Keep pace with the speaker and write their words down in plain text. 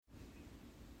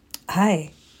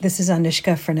Hi, this is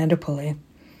Anushka Fernandopulle.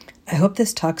 I hope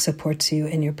this talk supports you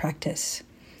in your practice.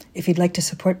 If you'd like to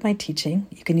support my teaching,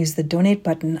 you can use the donate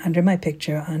button under my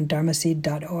picture on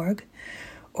dharmaseed.org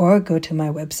or go to my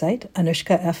website,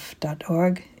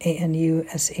 anushkaf.org,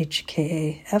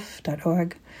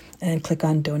 anushkaf.org, and click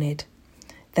on donate.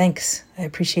 Thanks. I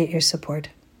appreciate your support.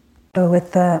 So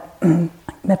with the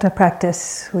metta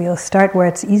practice, we'll start where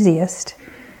it's easiest.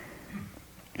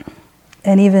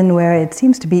 And even where it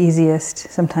seems to be easiest,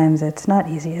 sometimes it's not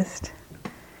easiest.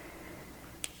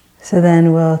 So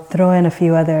then we'll throw in a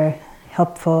few other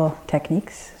helpful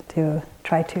techniques to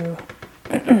try to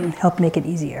help make it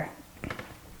easier.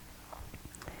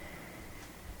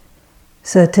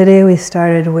 So today we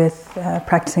started with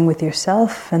practicing with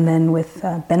yourself and then with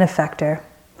a benefactor,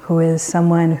 who is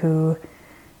someone who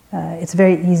it's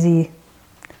very easy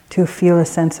to feel a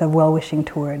sense of well-wishing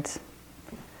towards.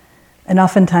 And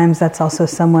oftentimes that's also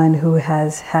someone who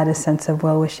has had a sense of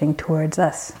well-wishing towards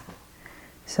us.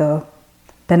 So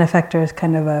benefactor is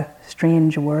kind of a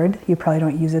strange word. You probably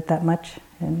don't use it that much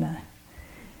in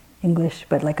English,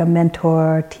 but like a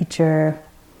mentor, teacher,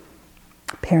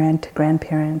 parent,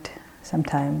 grandparent,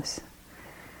 sometimes.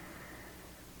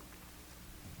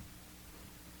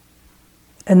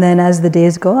 And then as the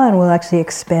days go on, we'll actually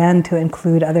expand to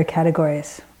include other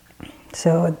categories.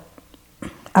 So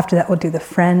after that, we'll do the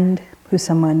friend, who's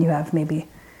someone you have, maybe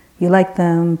you like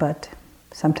them, but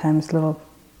sometimes little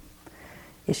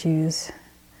issues.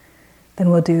 Then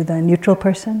we'll do the neutral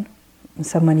person,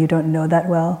 someone you don't know that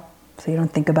well, so you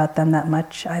don't think about them that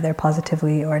much, either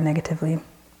positively or negatively.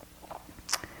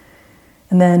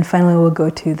 And then finally we'll go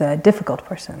to the difficult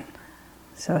person,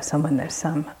 so someone there's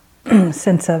some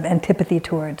sense of antipathy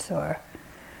towards or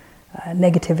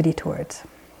negativity towards.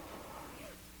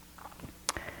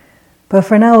 But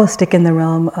for now, we'll stick in the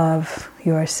realm of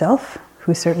yourself,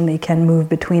 who certainly can move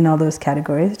between all those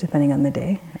categories, depending on the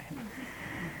day,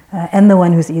 and the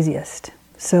one who's easiest.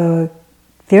 So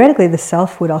theoretically, the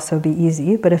self would also be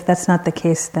easy, but if that's not the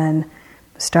case, then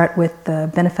start with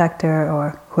the benefactor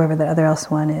or whoever the other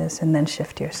else one is, and then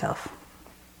shift to yourself.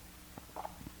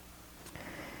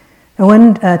 And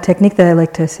one technique that I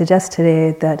like to suggest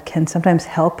today that can sometimes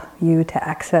help you to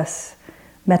access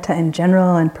metta in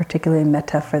general, and particularly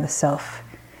metta for the self,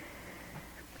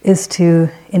 is to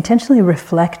intentionally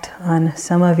reflect on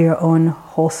some of your own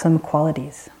wholesome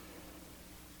qualities.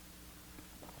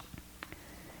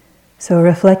 So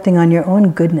reflecting on your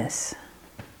own goodness.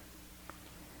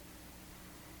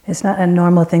 It's not a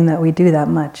normal thing that we do that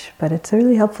much, but it's a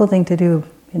really helpful thing to do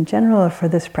in general for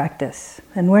this practice.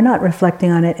 And we're not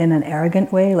reflecting on it in an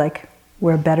arrogant way, like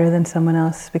we're better than someone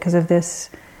else because of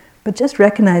this, but just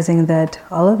recognizing that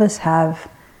all of us have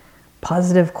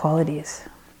positive qualities.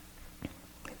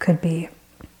 It could be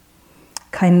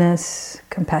kindness,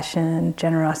 compassion,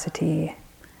 generosity,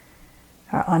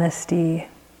 our honesty,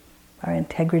 our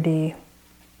integrity,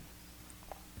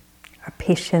 our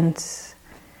patience,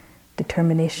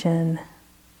 determination.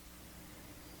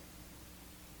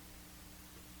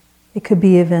 It could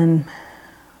be even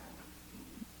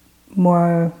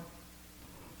more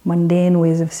mundane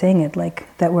ways of saying it, like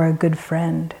that we're a good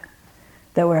friend,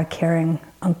 that we're a caring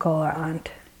uncle or aunt,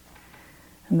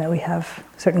 and that we have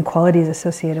certain qualities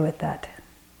associated with that.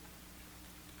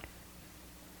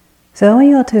 So I want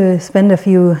you all to spend a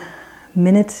few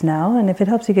minutes now, and if it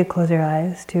helps, you could close your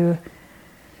eyes, to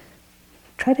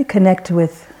try to connect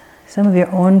with some of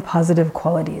your own positive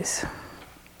qualities,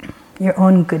 your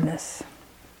own goodness.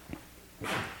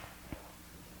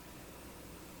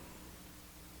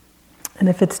 And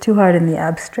if it's too hard in the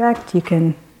abstract, you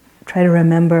can try to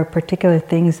remember particular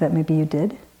things that maybe you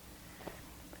did.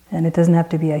 And it doesn't have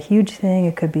to be a huge thing.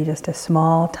 It could be just a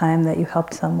small time that you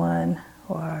helped someone,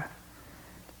 or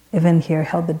even here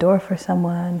held the door for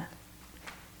someone,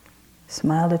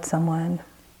 smiled at someone.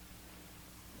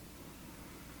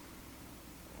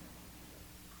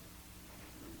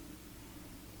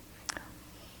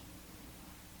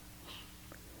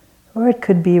 Or it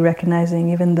could be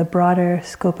recognizing even the broader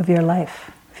scope of your life,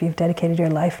 if you've dedicated your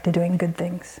life to doing good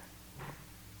things.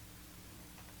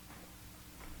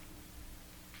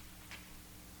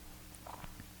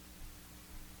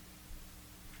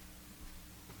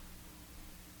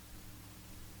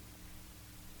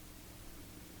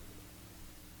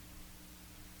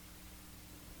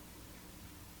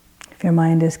 If your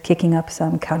mind is kicking up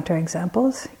some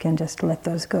counterexamples, you can just let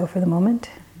those go for the moment.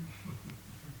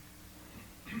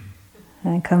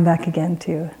 And come back again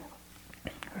to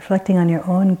reflecting on your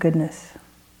own goodness.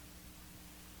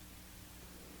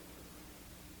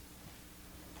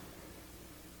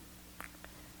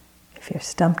 If you're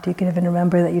stumped, you can even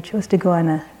remember that you chose to go on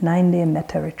a 9-day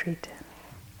metta retreat.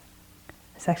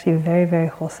 It's actually a very, very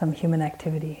wholesome human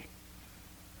activity.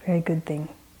 Very good thing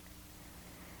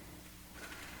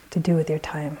to do with your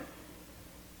time.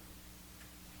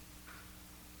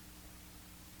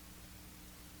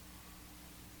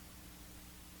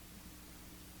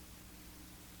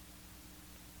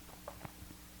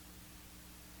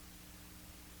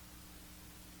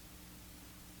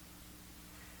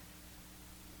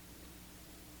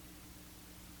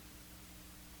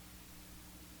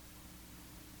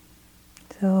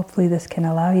 So hopefully this can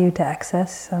allow you to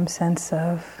access some sense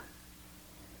of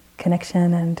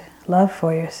connection and love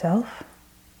for yourself,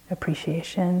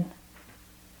 appreciation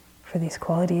for these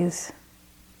qualities.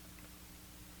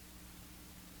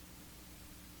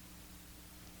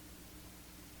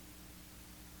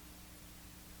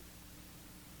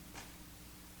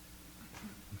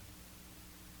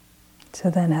 So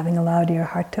then, having allowed your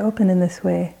heart to open in this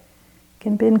way,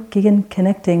 you can begin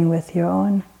connecting with your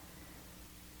own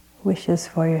wishes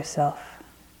for yourself.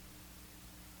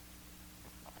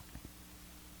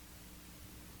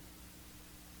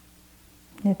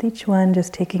 With each one,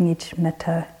 just taking each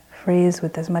metta phrase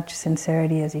with as much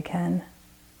sincerity as you can,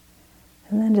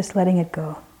 and then just letting it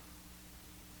go.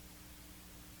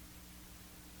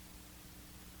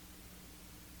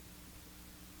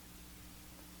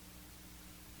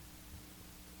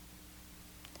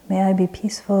 May I be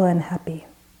peaceful and happy.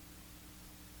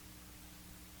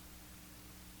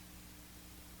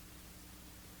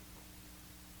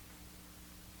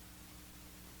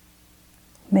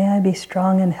 May I be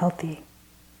strong and healthy.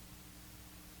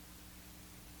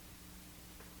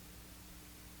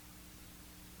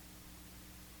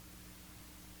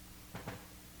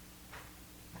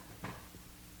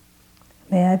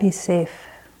 May I be safe.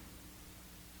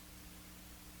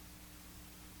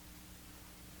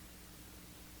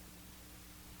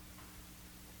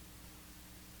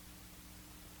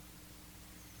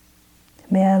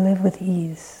 May I live with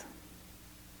ease.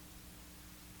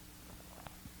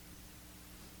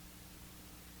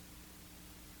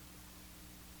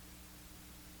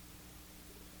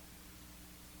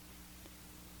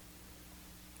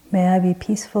 May I be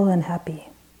peaceful and happy.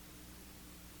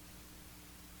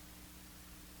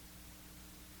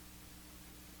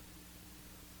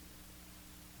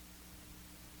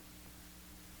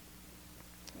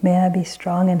 May I be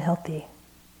strong and healthy.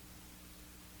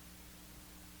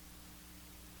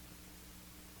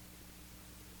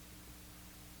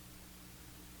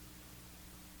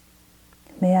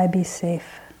 May I be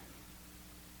safe.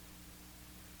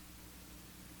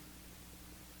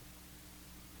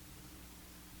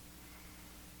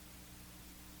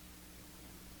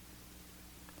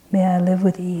 May I live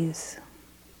with ease.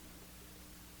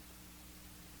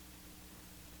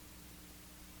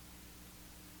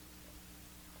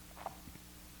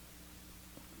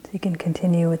 So you can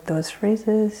continue with those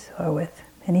phrases or with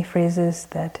any phrases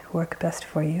that work best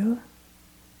for you.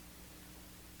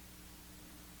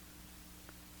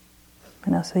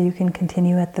 And also you can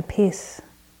continue at the pace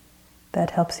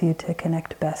that helps you to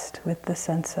connect best with the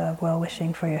sense of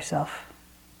well-wishing for yourself.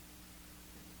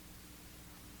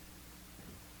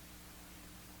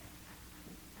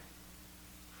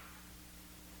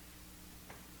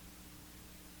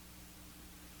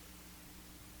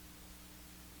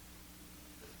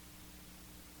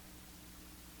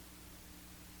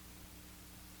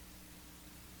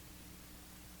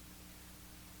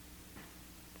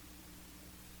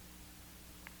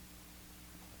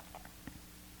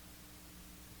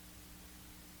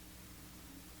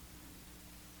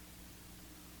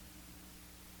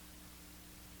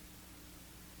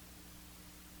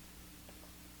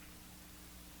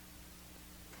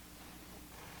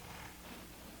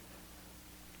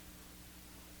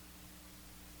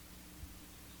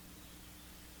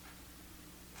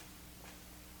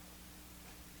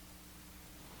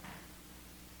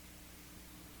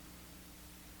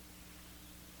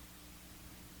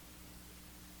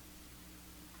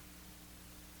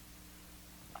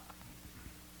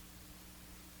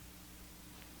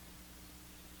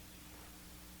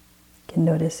 You can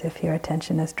notice if your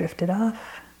attention has drifted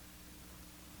off.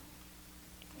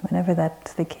 Whenever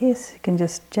that's the case, you can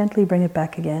just gently bring it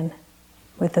back again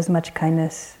with as much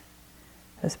kindness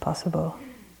as possible.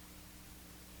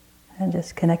 And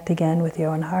just connect again with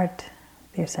your own heart,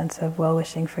 your sense of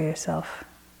well-wishing for yourself.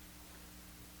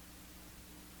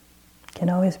 You can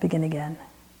always begin again,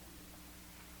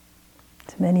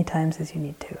 as many times as you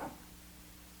need to.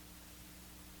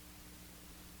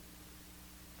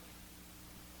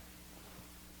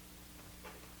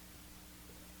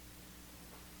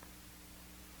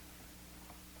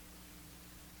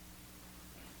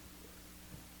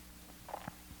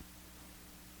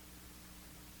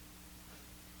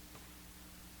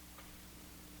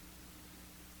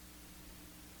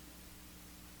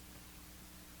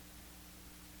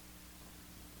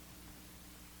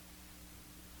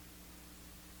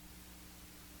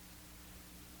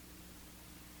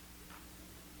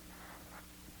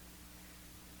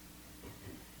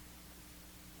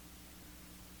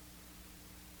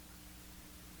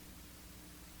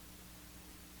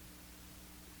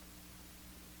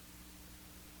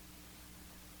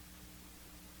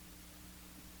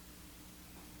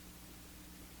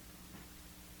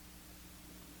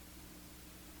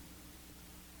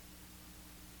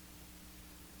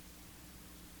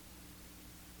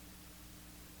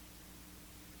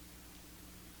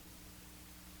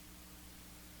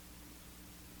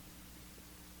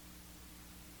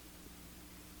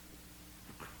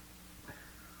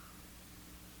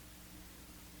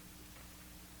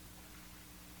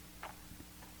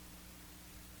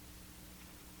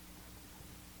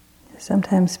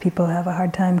 Sometimes people have a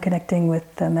hard time connecting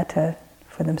with the metta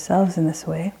for themselves in this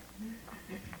way.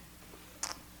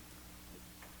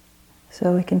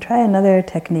 So we can try another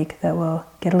technique that will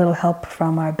get a little help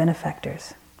from our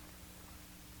benefactors.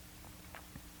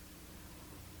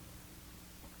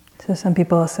 So some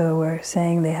people also were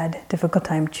saying they had a difficult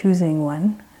time choosing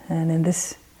one, and in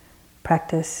this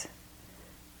practice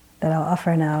that I'll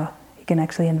offer now, you can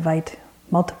actually invite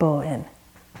multiple in.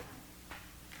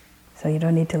 So you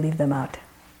don't need to leave them out.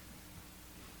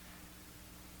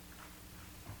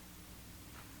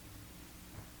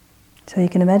 So you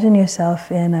can imagine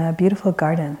yourself in a beautiful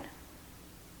garden.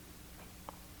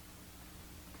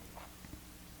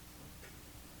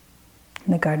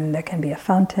 In the garden there can be a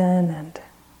fountain and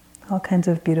all kinds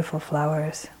of beautiful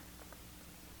flowers.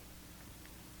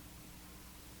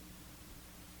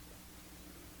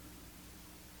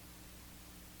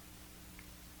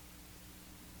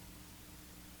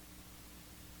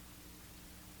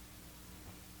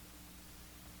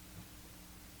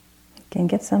 You can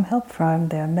get some help from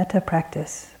their metta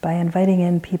practice by inviting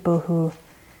in people who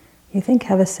you think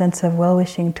have a sense of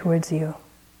well-wishing towards you.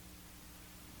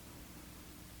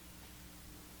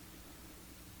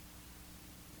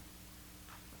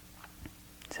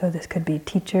 So this could be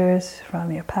teachers from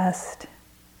your past,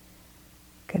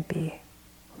 could be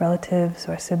relatives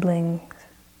or siblings.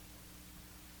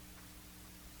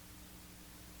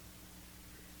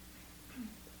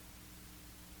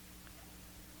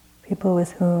 People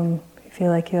with whom you feel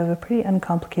like you have a pretty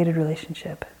uncomplicated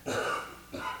relationship.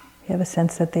 You have a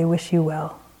sense that they wish you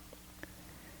well,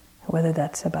 whether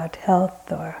that's about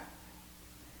health or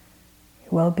your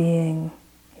well-being,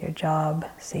 your job,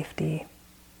 safety.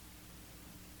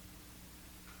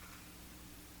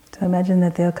 So imagine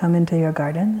that they'll come into your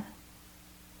garden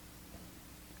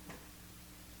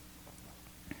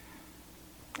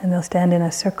and they'll stand in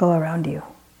a circle around you.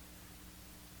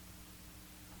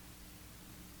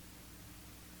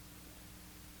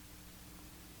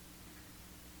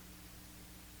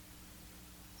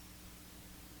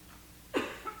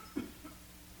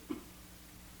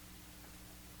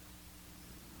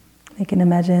 You can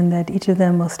imagine that each of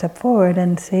them will step forward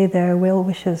and say their well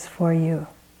wishes for you.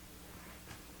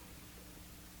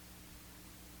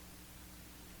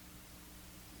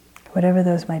 Whatever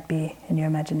those might be in your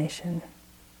imagination.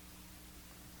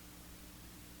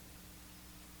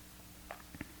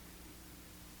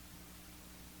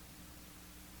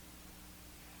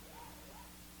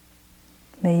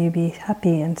 May you be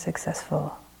happy and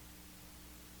successful.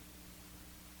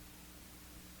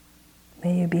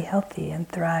 May you be healthy and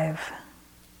thrive.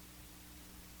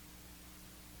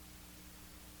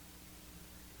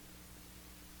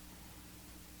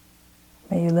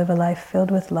 May you live a life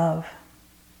filled with love.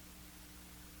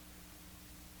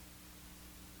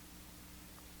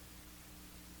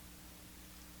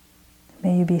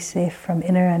 May you be safe from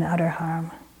inner and outer harm.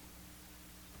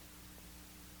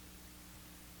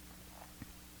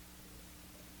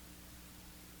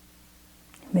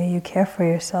 May you care for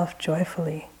yourself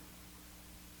joyfully.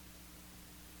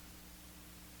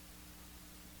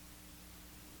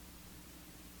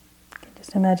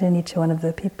 Just imagine each one of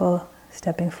the people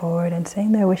stepping forward and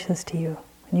saying their wishes to you,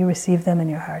 and you receive them in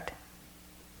your heart.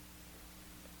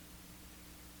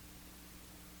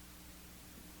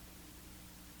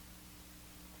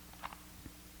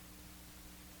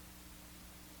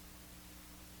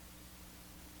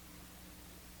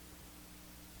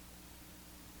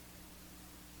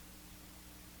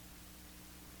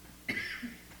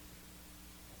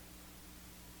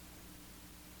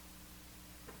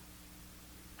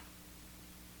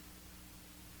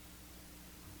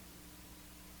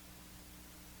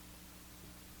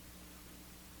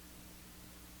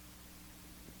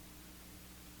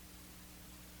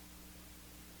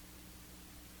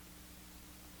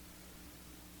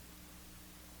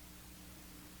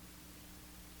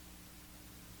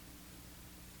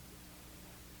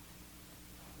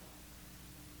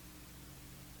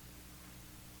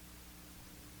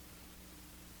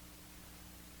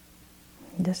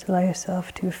 Just allow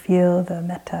yourself to feel the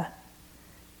metta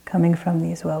coming from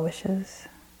these well wishes.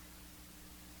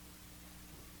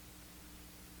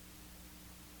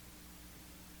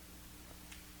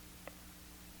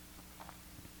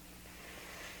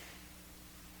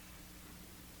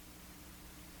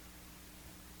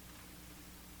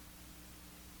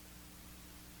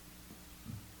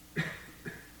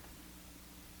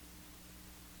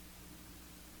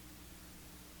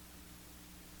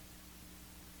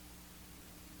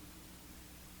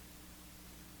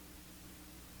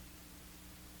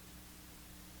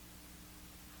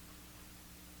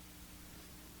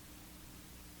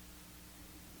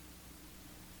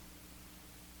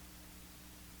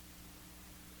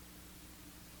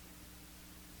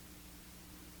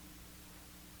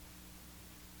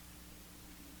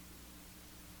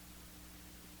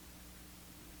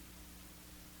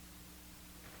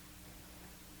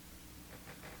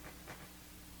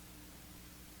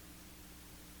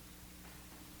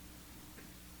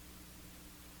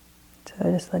 So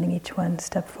just letting each one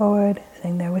step forward,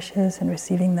 saying their wishes and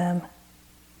receiving them.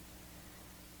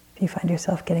 If you find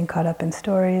yourself getting caught up in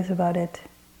stories about it,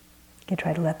 you can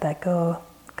try to let that go,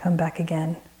 come back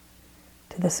again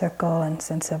to the circle and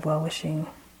sense of well-wishing.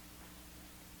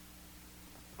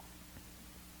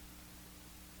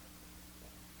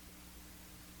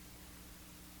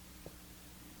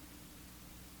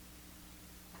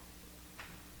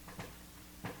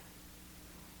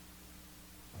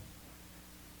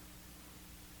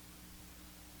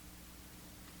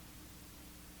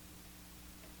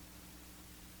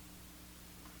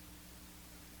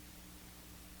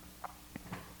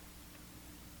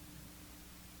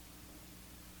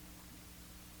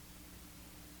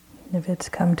 If it's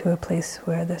come to a place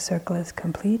where the circle is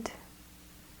complete,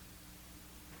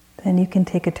 then you can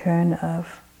take a turn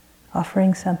of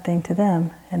offering something to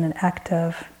them in an act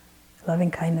of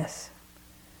loving kindness,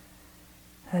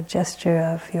 a gesture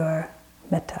of your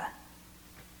metta.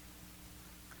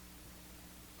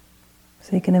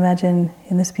 So you can imagine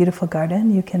in this beautiful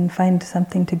garden, you can find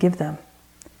something to give them.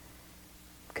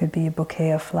 It could be a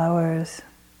bouquet of flowers.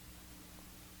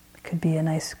 It could be a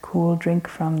nice cool drink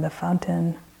from the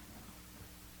fountain.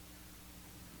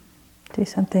 Do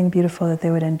something beautiful that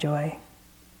they would enjoy.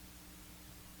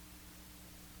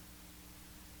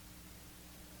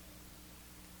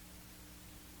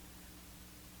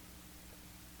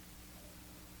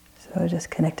 So just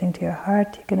connecting to your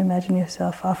heart, you can imagine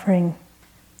yourself offering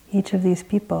each of these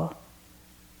people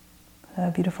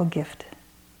a beautiful gift.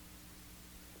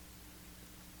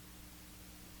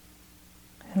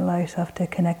 And allow yourself to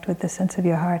connect with the sense of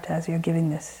your heart as you're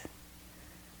giving this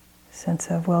sense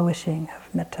of well-wishing,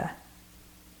 of metta.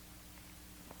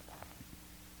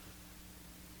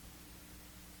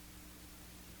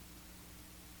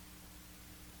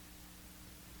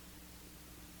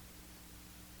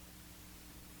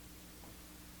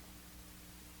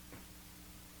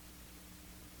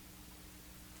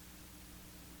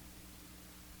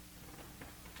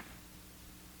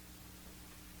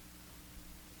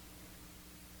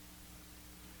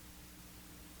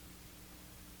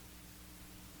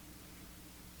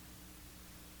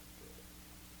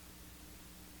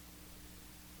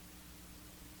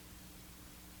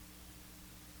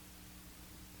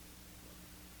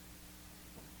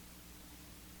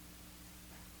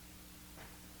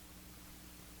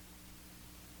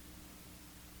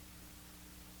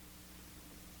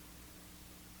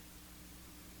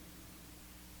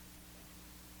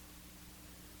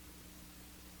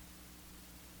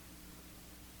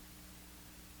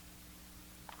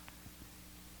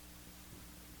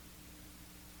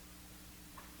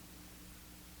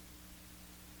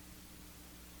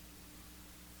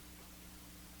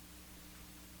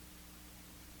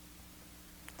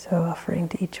 So offering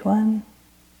to each one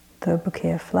the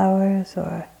bouquet of flowers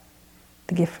or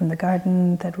the gift from the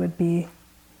garden that would be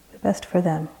the best for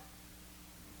them.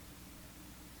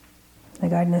 The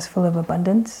garden is full of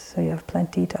abundance, so you have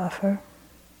plenty to offer.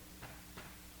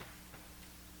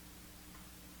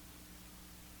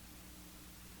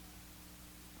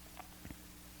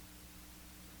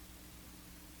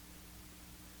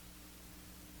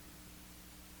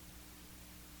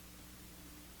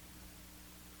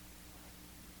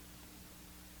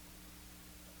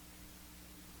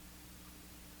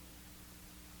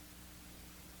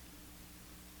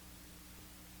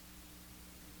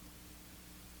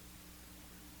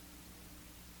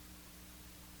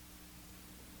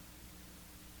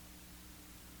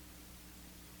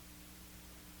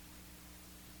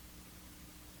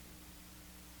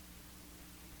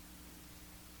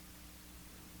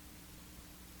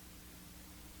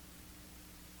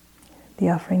 The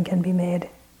offering can be made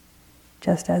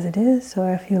just as it is,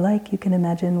 or if you like, you can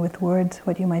imagine with words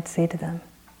what you might say to them.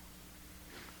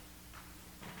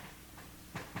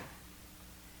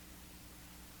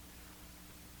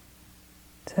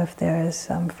 So if there is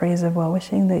some phrase of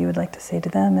well-wishing that you would like to say to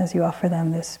them as you offer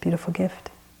them this beautiful gift,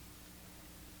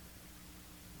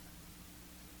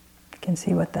 you can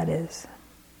see what that is.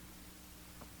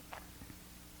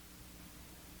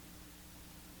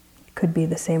 Could be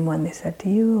the same one they said to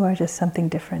you, or just something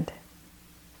different.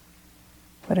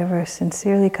 Whatever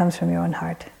sincerely comes from your own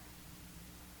heart.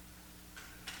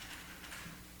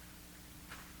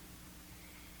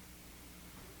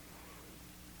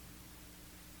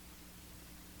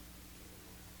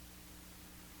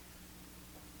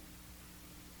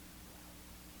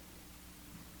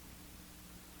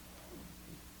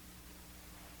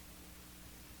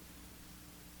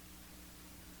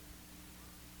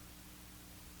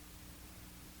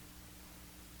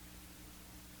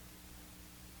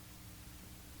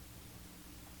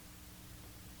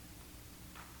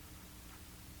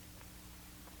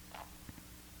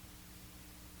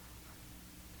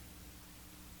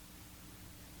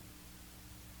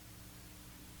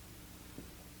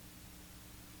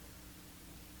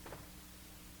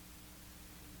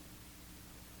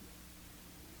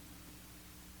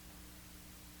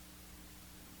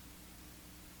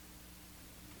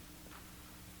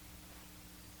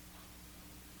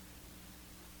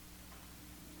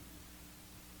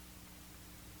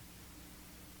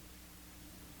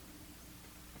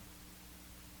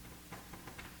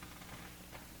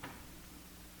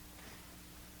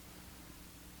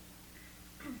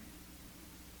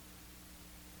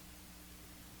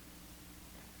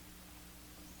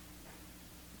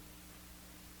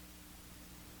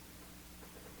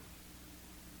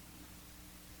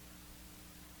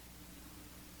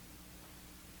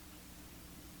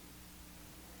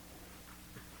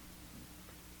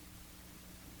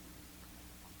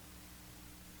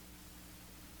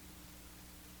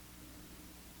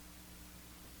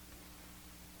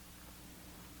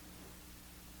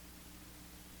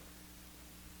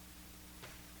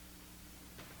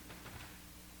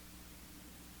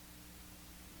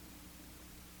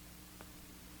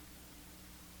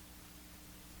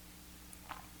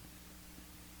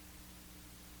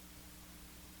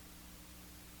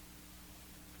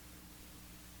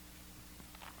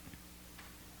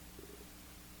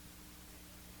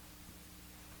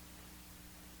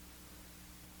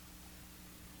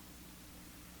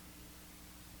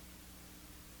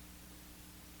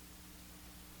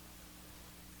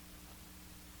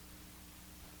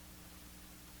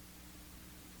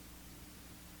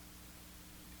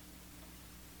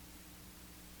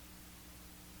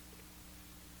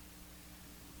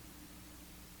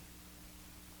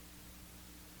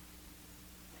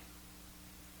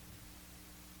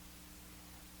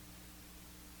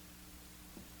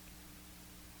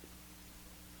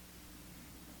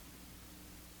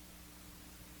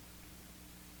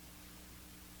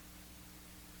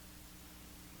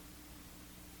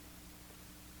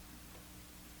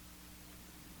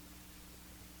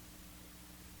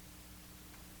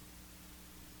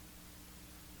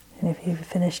 After you've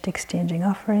finished exchanging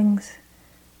offerings,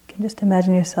 you can just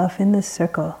imagine yourself in this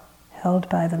circle, held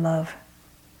by the love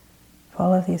of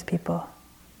all of these people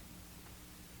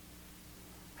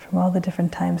from all the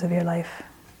different times of your life.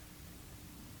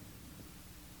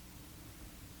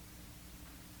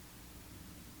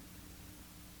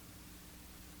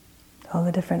 All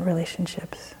the different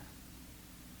relationships.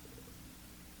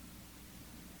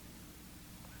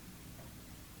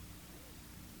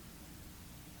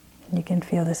 You can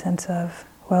feel the sense of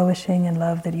well-wishing and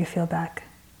love that you feel back.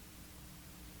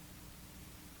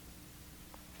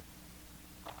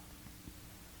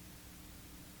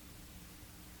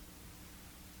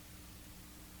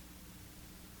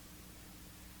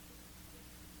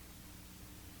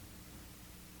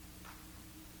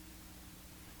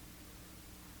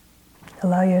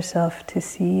 Allow yourself to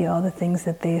see all the things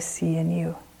that they see in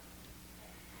you.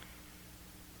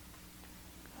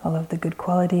 All of the good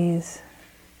qualities,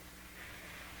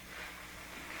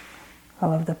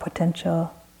 all of the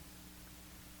potential,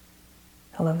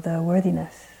 all of the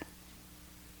worthiness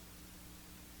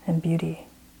and beauty.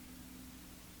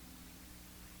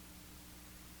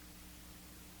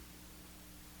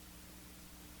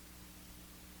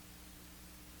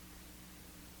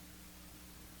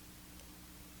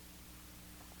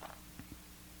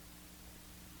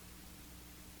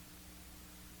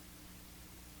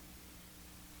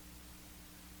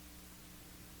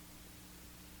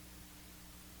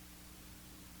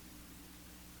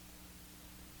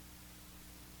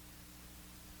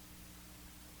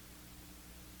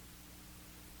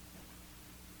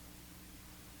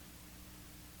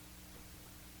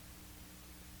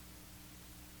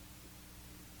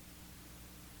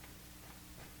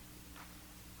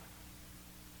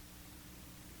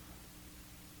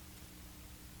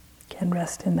 Can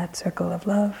rest in that circle of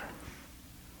love.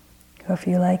 Or if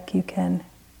you like, you can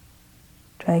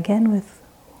try again with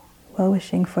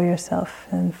well-wishing for yourself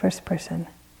in first person.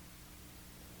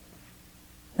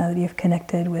 Now that you've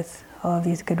connected with all of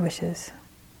these good wishes.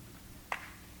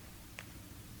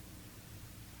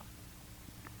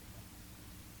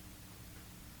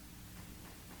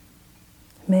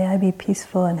 May I be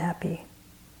peaceful and happy.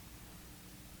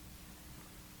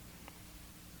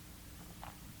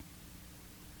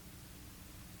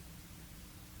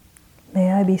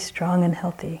 May I be strong and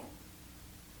healthy.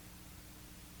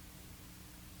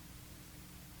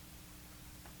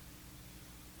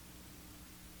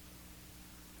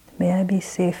 May I be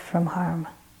safe from harm.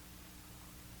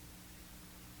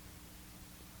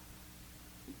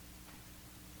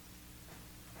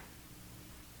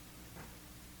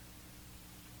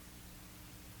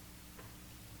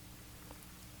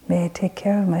 May I take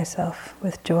care of myself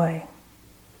with joy.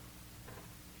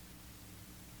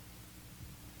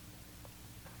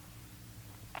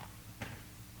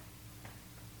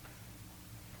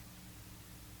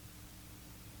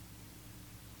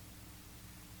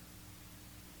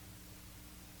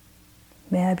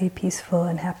 May I be peaceful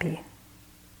and happy.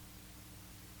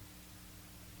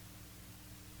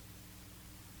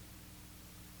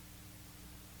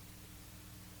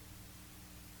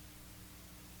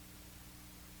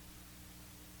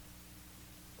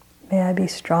 May I be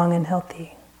strong and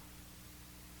healthy.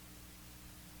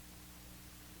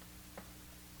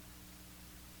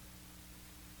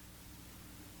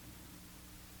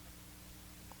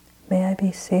 May I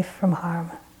be safe from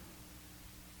harm.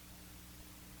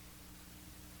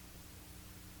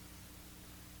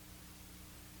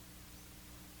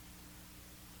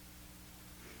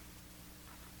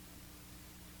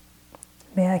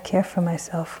 May I care for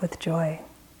myself with joy.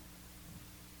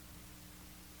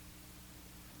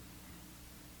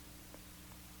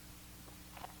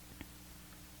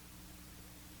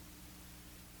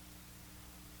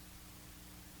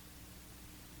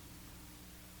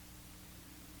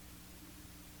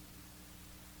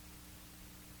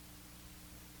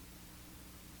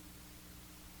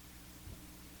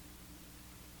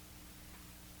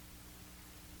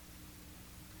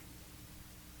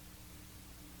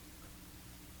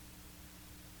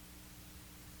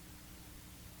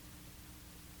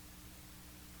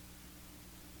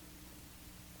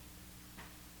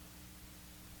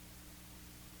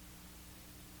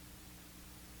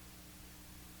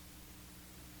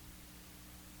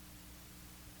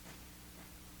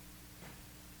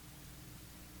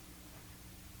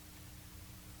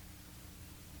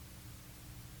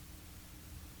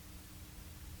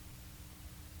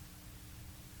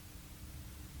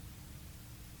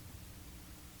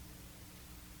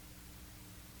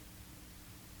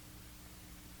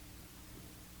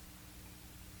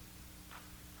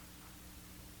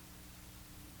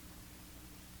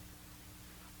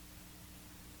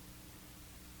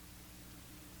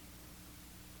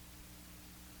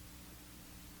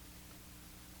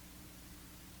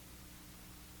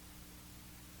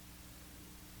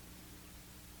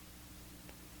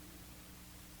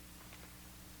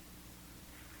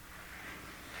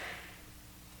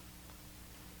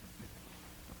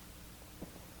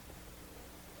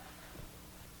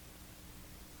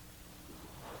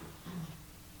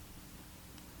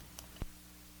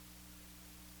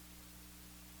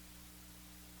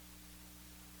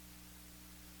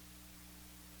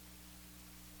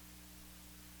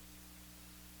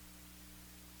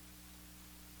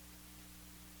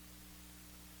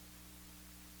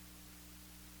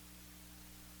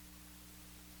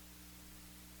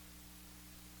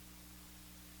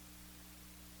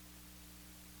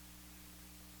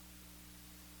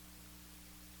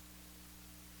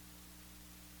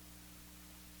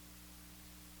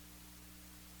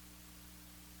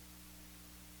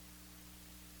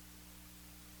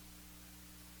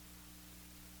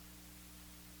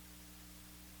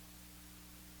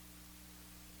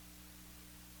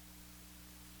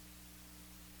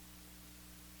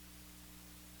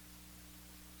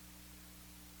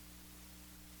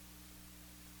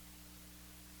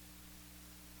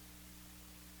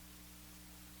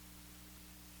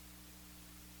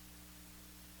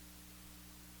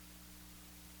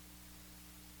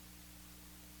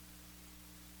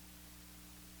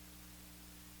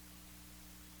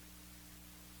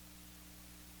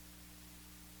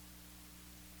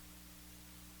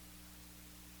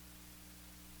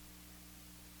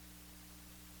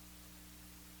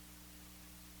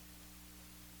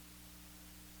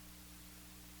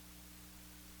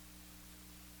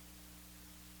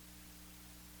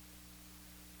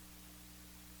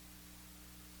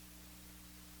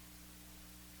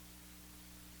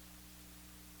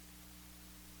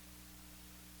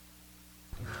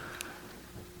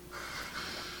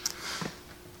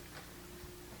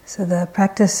 So the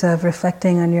practice of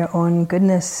reflecting on your own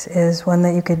goodness is one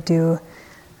that you could do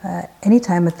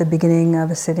anytime at the beginning of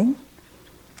a sitting.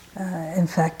 In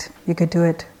fact, you could do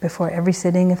it before every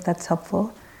sitting if that's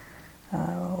helpful,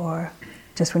 or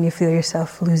just when you feel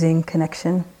yourself losing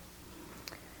connection.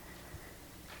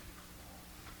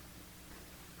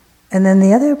 And then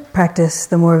the other practice,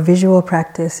 the more visual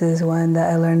practice, is one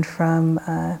that I learned from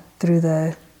through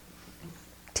the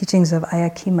teachings of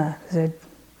Ayakima, who's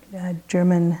a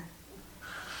German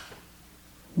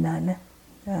nun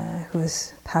who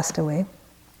has passed away,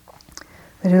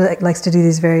 but who likes to do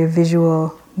these very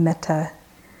visual metta,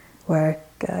 where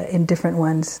in different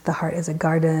ones the heart is a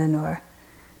garden, or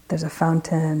there's a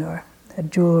fountain, or a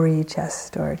jewelry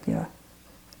chest, or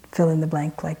fill in the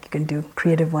blank, like you can do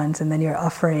creative ones, and then you're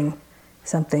offering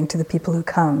something to the people who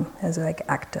come as like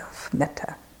act of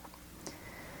metta.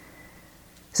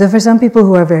 So for some people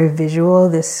who are very visual,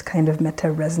 this kind of metta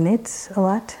resonates a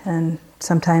lot, and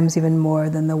sometimes even more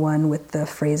than the one with the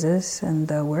phrases and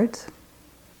the words.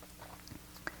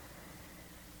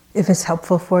 If it's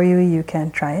helpful for you, you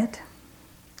can try it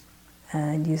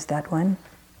and use that one.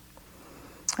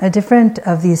 Different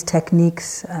of these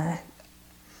techniques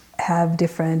have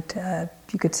different,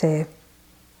 you could say,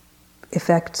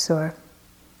 effects or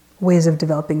ways of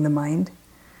developing the mind.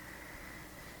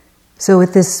 So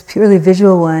with this purely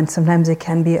visual one, sometimes it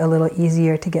can be a little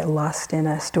easier to get lost in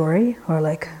a story or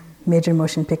like major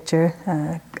motion picture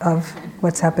of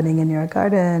what's happening in your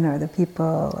garden or the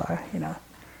people, or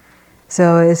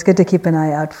So it's good to keep an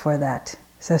eye out for that.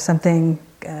 So something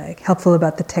helpful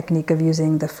about the technique of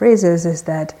using the phrases is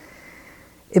that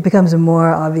it becomes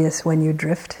more obvious when you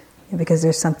drift, because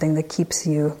there's something that keeps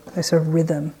you, a sort of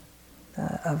rhythm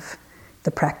of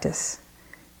the practice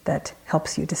that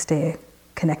helps you to stay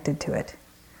connected to it.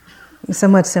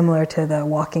 Somewhat similar to the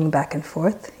walking back and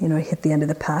forth, hit the end of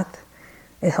the path.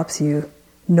 It helps you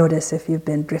notice if you've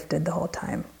been drifted the whole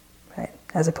time, right?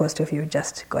 As opposed to if you're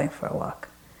just going for a walk.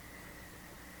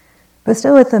 But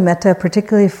still with the metta,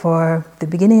 particularly for the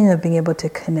beginning of being able to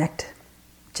connect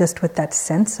just with that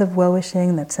sense of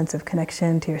well-wishing, that sense of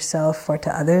connection to yourself or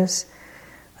to others,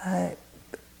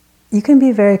 you can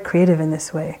be very creative in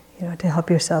this way, to help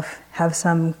yourself have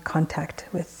some contact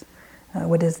with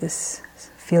what is this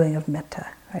feeling of metta,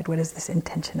 right? What is this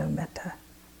intention of metta?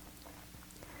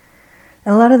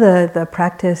 And a lot of the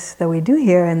practice that we do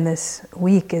here in this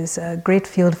week is a great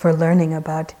field for learning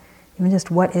about even just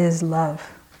what is love,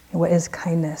 what is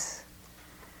kindness.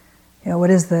 What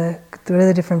are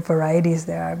the different varieties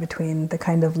there are between the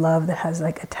kind of love that has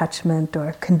like attachment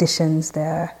or conditions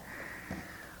there,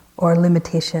 or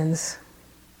limitations,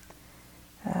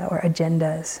 or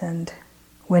agendas, and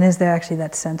when is there actually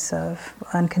that sense of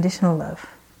unconditional love?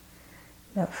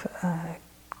 One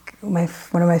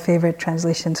of my favorite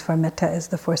translations for metta is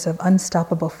the force of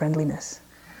unstoppable friendliness.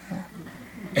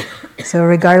 Yeah. So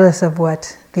regardless of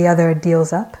what the other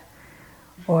deals up,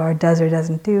 or does or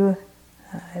doesn't do,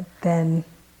 then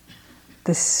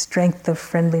this strength of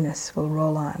friendliness will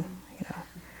roll on.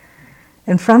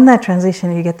 And from that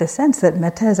translation, you get the sense that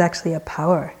metta is actually a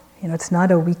power. It's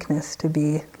not a weakness to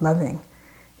be loving.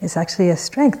 It's actually a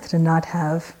strength to not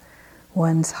have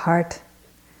one's heart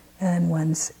and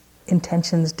one's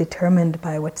intentions determined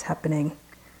by what's happening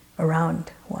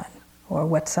around one or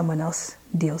what someone else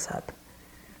deals up.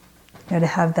 To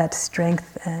have that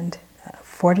strength and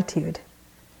fortitude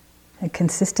and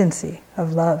consistency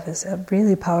of love is a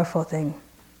really powerful thing.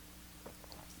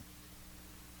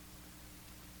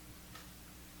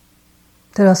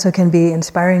 That also can be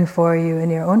inspiring for you in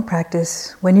your own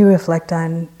practice when you reflect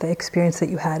on the experience that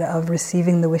you had of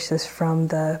receiving the wishes from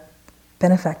the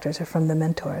benefactors or from the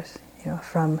mentors,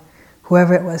 from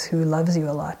whoever it was who loves you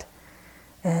a lot.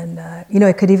 And,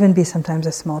 it could even be sometimes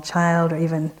a small child, or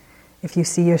even if you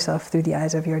see yourself through the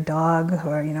eyes of your dog,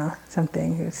 or,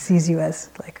 something who sees you as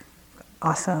like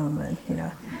awesome, and,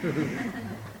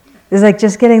 it's like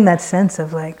just getting that sense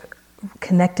of like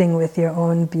connecting with your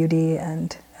own beauty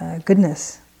and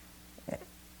goodness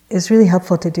is really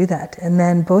helpful to do that. And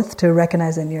then both to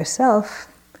recognize in yourself,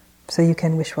 so you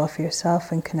can wish well for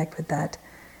yourself and connect with that,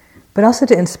 but also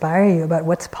to inspire you about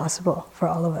what's possible for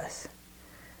all of us.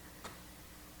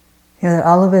 That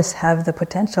all of us have the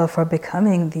potential for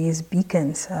becoming these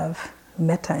beacons of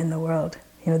metta in the world,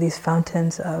 these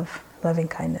fountains of loving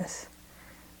kindness.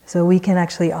 So we can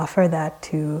actually offer that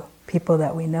to people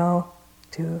that we know,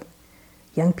 to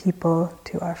young people,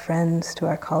 to our friends, to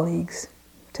our colleagues,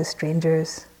 to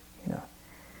strangers,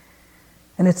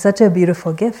 And it's such a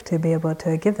beautiful gift to be able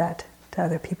to give that to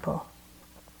other people.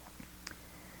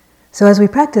 So as we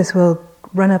practice, we'll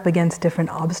run up against different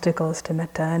obstacles to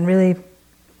metta, and really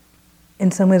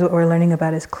in some ways what we're learning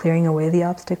about is clearing away the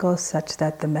obstacles such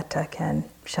that the metta can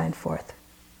shine forth.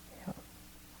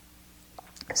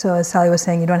 So as Sally was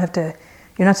saying, you don't have to,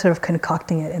 you're not sort of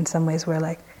concocting it in some ways. We're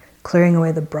like clearing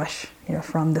away the brush,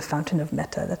 from the fountain of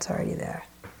metta that's already there.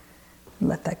 And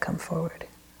let that come forward.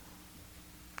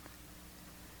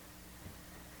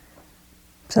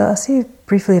 So I'll see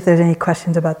briefly if there's any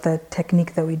questions about the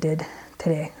technique that we did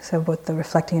today. So about the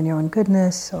reflecting on your own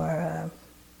goodness, or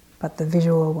about the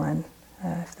visual one,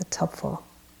 if that's helpful.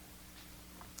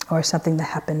 Or something that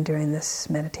happened during this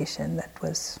meditation that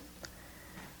was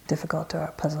difficult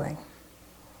or puzzling.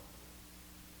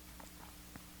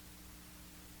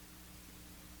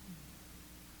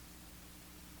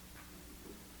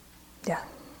 Yeah.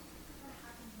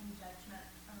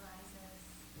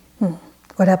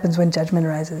 What happens when judgment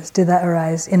arises? Did that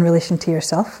arise in relation to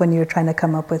yourself when you were trying to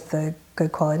come up with the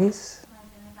good qualities? My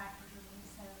benefactor was being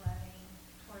so loving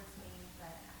towards me, but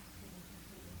I couldn't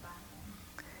completely buy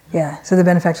in. Yeah, so the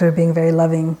benefactor was being very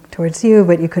loving towards you,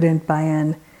 but you couldn't buy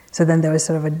in. So then there was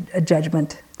sort of a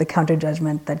judgment, the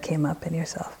counter-judgment that came up in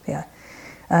yourself. Yeah.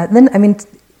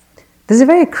 This is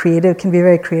can be a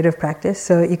very creative practice.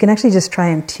 So you can actually just try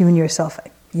and tune yourself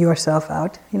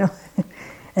out,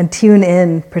 and tune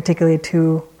in particularly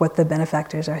to what the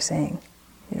benefactors are saying.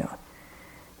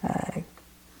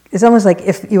 It's almost like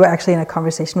if you were actually in a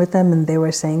conversation with them and they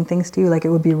were saying things to you, like it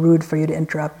would be rude for you to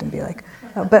interrupt and be like,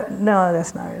 oh, but no,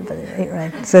 that's not right, but it ain't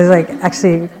right. So it's like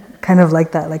actually kind of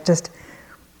like that, like just,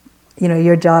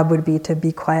 your job would be to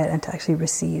be quiet and to actually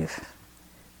receive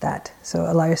that. So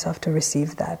allow yourself to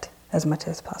receive that as much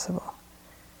as possible.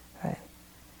 Right?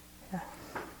 Yeah.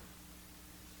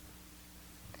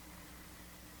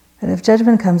 And if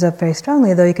judgment comes up very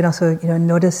strongly, though, you can also,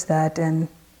 notice that, and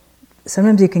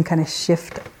sometimes you can kind of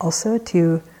shift also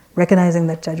to recognizing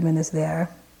that judgment is there,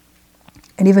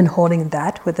 and even holding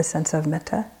that with a sense of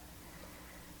metta.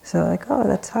 So like, oh,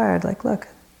 that's hard. Like, look,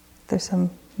 there's a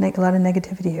lot of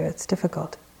negativity here. It's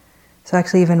difficult. So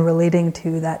actually even relating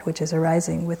to that which is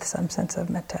arising with some sense of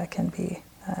metta can be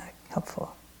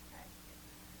helpful.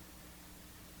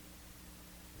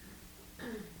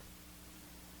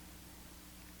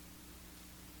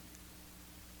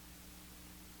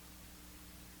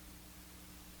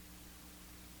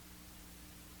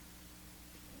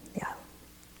 Yeah.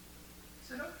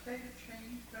 Is it okay to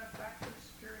change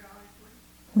benefactors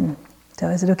periodically? So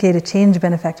is it okay to change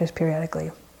benefactors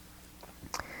periodically?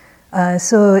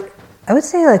 So I would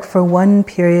say, like, for one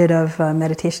period of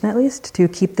meditation at least, to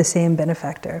keep the same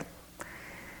benefactor.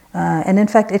 And in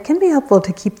fact, it can be helpful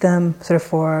to keep them sort of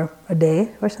for a day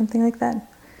or something like that.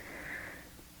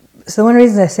 So one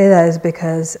reason I say that is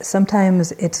because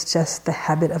sometimes it's just the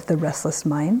habit of the restless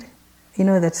mind,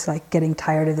 that's like getting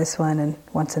tired of this one and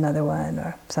wants another one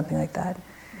or something like that.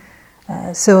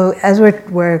 So as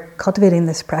we're cultivating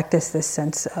this practice, this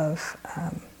sense of,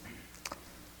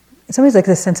 in some ways like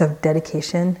this sense of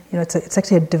dedication, it's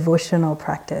actually a devotional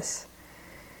practice.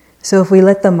 So if we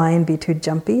let the mind be too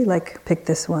jumpy, like pick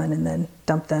this one and then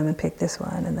dump them and pick this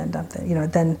one and then dump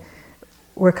them, then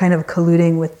we're kind of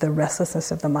colluding with the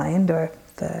restlessness of the mind or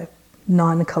the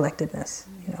non-collectedness,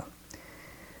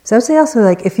 So I would say also,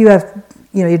 like, if you have,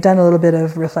 you've done a little bit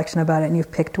of reflection about it and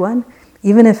you've picked one,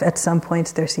 even if at some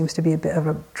points there seems to be a bit of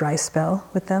a dry spell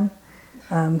with them,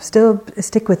 still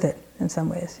stick with it in some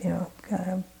ways,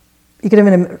 You could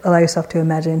even allow yourself to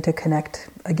imagine to connect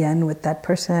again with that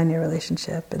person, your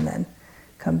relationship, and then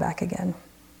come back again.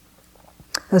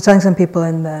 I was telling some people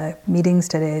in the meetings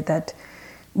today that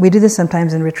we do this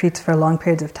sometimes in retreats for long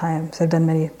periods of time. So I've done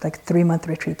many, like 3-month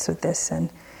retreats with this. And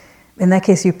in that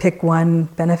case, you pick one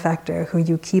benefactor who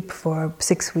you keep for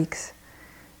 6 weeks.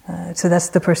 So that's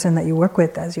the person that you work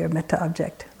with as your metta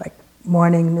object, like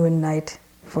morning, noon, night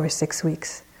for 6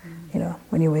 weeks.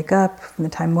 When you wake up, from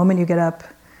the moment you get up,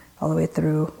 all the way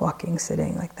through, walking,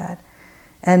 sitting, like that.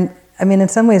 And in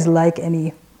some ways, like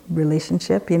any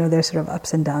relationship, there's sort of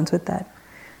ups and downs with that.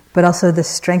 But also the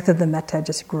strength of the metta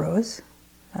just grows.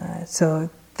 So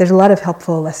there's a lot of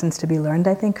helpful lessons to be learned,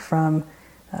 I think, from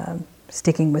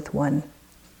sticking with one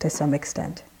to some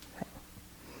extent.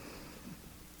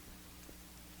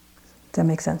 Does that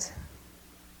make sense?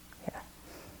 Yeah.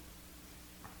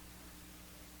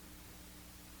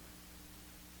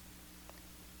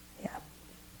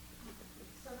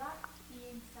 So that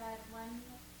being said, when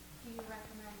do you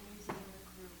recommend using the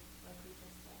group like we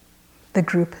just did? The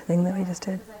group thing that we just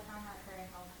did. Because I found that very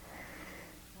helpful.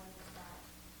 When is that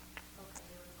okay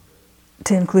to include?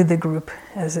 To include the group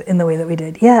as in the way that we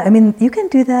did. Yeah, you can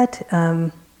do that.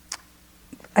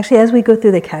 Actually, as we go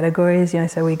through the categories, I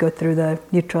said we go through the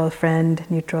neutral friend,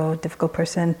 neutral difficult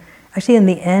person, Actually, in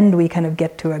the end, we kind of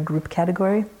get to a group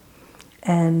category.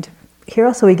 And here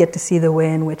also we get to see the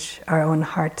way in which our own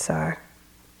hearts are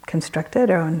constructed,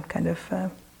 our own kind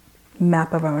of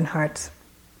map of our own hearts.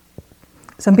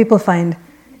 Some people find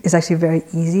it's actually very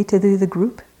easy to do the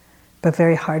group, but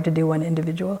very hard to do one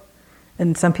individual.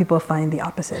 And some people find the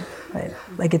opposite, right?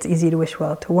 Like it's easy to wish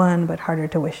well to one, but harder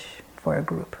to wish for a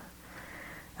group.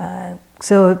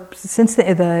 So since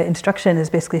the instruction is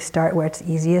basically start where it's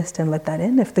easiest and let that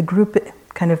in, if the group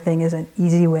kind of thing is an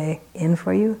easy way in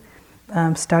for you,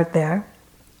 start there.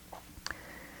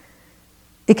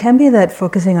 It can be that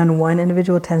focusing on one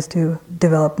individual tends to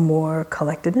develop more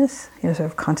collectedness, sort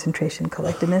of concentration,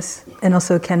 collectedness, and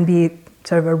also can be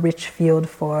sort of a rich field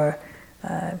for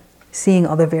seeing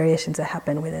all the variations that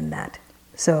happen within that.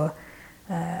 So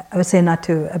I would say not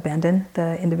to abandon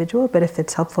the individual, but if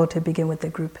it's helpful to begin with the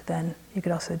group, then you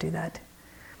could also do that.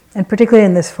 And particularly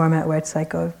in this format where it's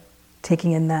like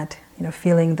taking in that,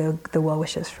 feeling the well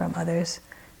wishes from others,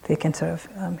 they can sort of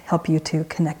help you to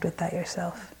connect with that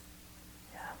yourself.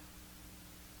 Yeah.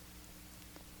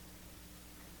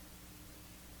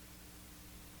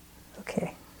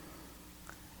 Okay.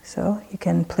 So you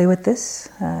can play with this,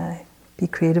 be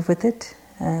creative with it,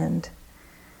 and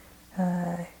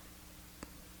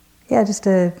just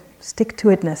to stick to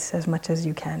itness as much as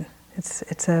you can.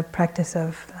 It's a practice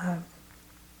of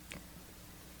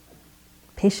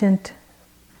patient,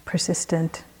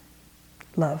 persistent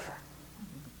love.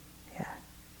 Yeah.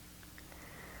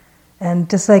 And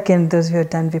just like in those who have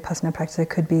done vipassana practice, it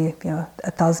could be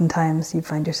 1,000 times you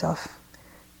find yourself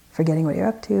forgetting what you're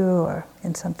up to or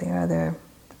in something or other.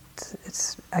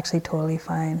 It's actually totally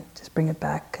fine. Just bring it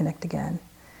back, connect again.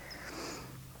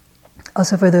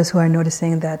 Also for those who are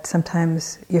noticing that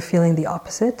sometimes you're feeling the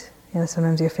opposite,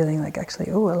 sometimes you're feeling like actually,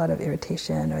 a lot of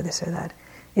irritation or this or that.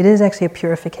 It is actually a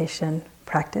purification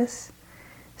practice.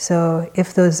 So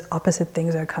if those opposite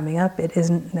things are coming up, it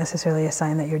isn't necessarily a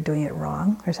sign that you're doing it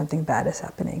wrong or something bad is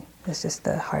happening. It's just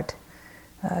the heart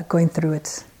going through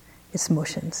its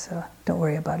motions. So don't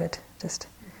worry about it. Just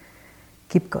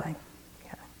keep going.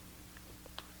 Yeah.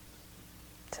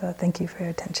 So thank you for your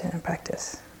attention and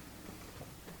practice.